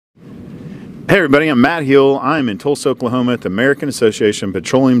Hey everybody, I'm Matt Hill. I'm in Tulsa, Oklahoma at the American Association of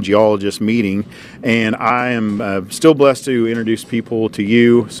Petroleum Geologists meeting, and I am still blessed to introduce people to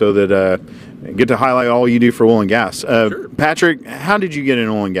you so that get to highlight all you do for oil and gas. Sure. Patrick, how did you get in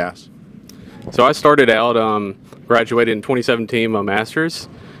oil and gas? So I started out, graduated in 2017, my master's,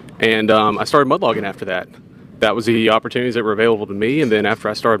 and I started mudlogging after that. That was the opportunities that were available to me, and then after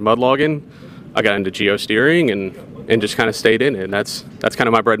I started mudlogging, I got into geosteering and just kind of stayed in it, and that's kind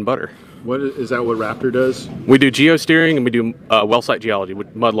of my bread and butter. Is that what Raptor does? We do geosteering and we do well site geology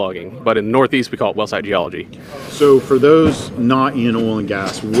with mud logging, but in the Northeast we call it well site geology. So for those not in oil and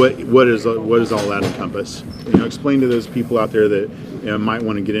gas, what does all that encompass? Explain to those people out there that might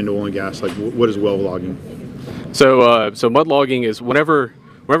want to get into oil and gas, like what is well logging? So mud logging is whenever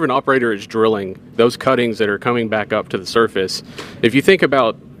an operator is drilling, those cuttings that are coming back up to the surface, if you think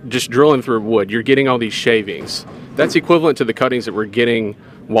about just drilling through wood, you're getting all these shavings. That's equivalent to the cuttings that we're getting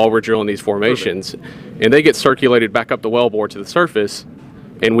while we're drilling these formations. Perfect. And they get circulated back up the wellbore to the surface,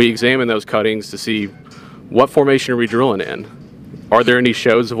 and we examine those cuttings to see what formation are we drilling in. Are there any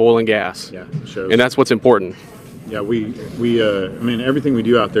shows of oil and gas? Yeah, shows. And that's what's important. Yeah, I mean, everything we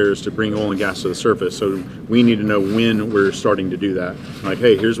do out there is to bring oil and gas to the surface, so we need to know when we're starting to do that. Like,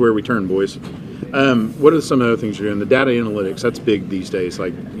 hey, here's where we turn, boys. What are some other things you're doing? The data analytics, that's big these days.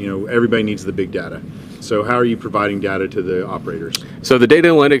 Like, everybody needs the big data. So how are you providing data to the operators? So the data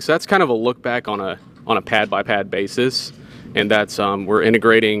analytics, that's kind of a look back on a pad by pad basis, and that's we're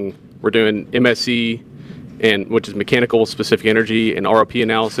doing MSE, which is mechanical specific energy, and ROP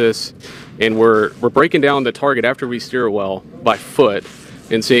analysis, and we're breaking down the target after we steer a well by foot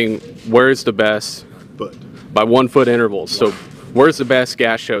and seeing where's the best foot by 1 foot intervals. So where's the best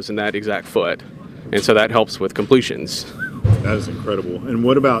gas shows in that exact foot, and so that helps with completions. That is incredible. And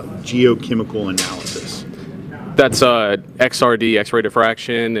what about geochemical analysis? That's XRD, X-ray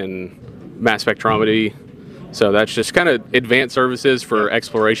diffraction, and mass spectrometry. So that's just kind of advanced services for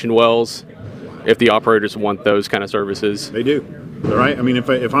exploration wells, if the operators want those kind of services. They do. All right. I mean, if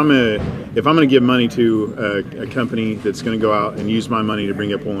I'm going to give money to a company that's going to go out and use my money to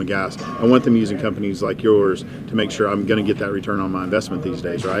bring up oil and gas, I want them using companies like yours to make sure I'm going to get that return on my investment these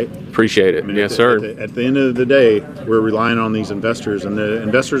days, right? Appreciate it. I mean, yes, sir. At the end of the day, we're relying on these investors, and the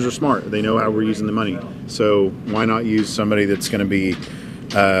investors are smart. They know how we're using the money. So why not use somebody that's going to be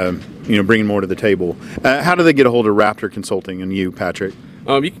bringing more to the table? How do they get a hold of Raptor Consulting and you, Patrick?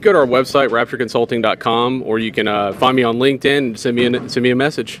 You can go to our website, raptorconsulting.com, or you can find me on LinkedIn and send me a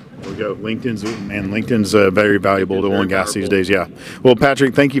message. There we go. LinkedIn's very valuable to oil and gas these days. Yeah. Well,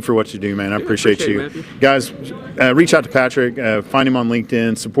 Patrick, thank you for what you do, man. I appreciate you. Guys, reach out to Patrick, find him on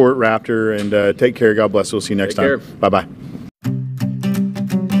LinkedIn, support Raptor, and take care. God bless. We'll see you next time. Bye-bye.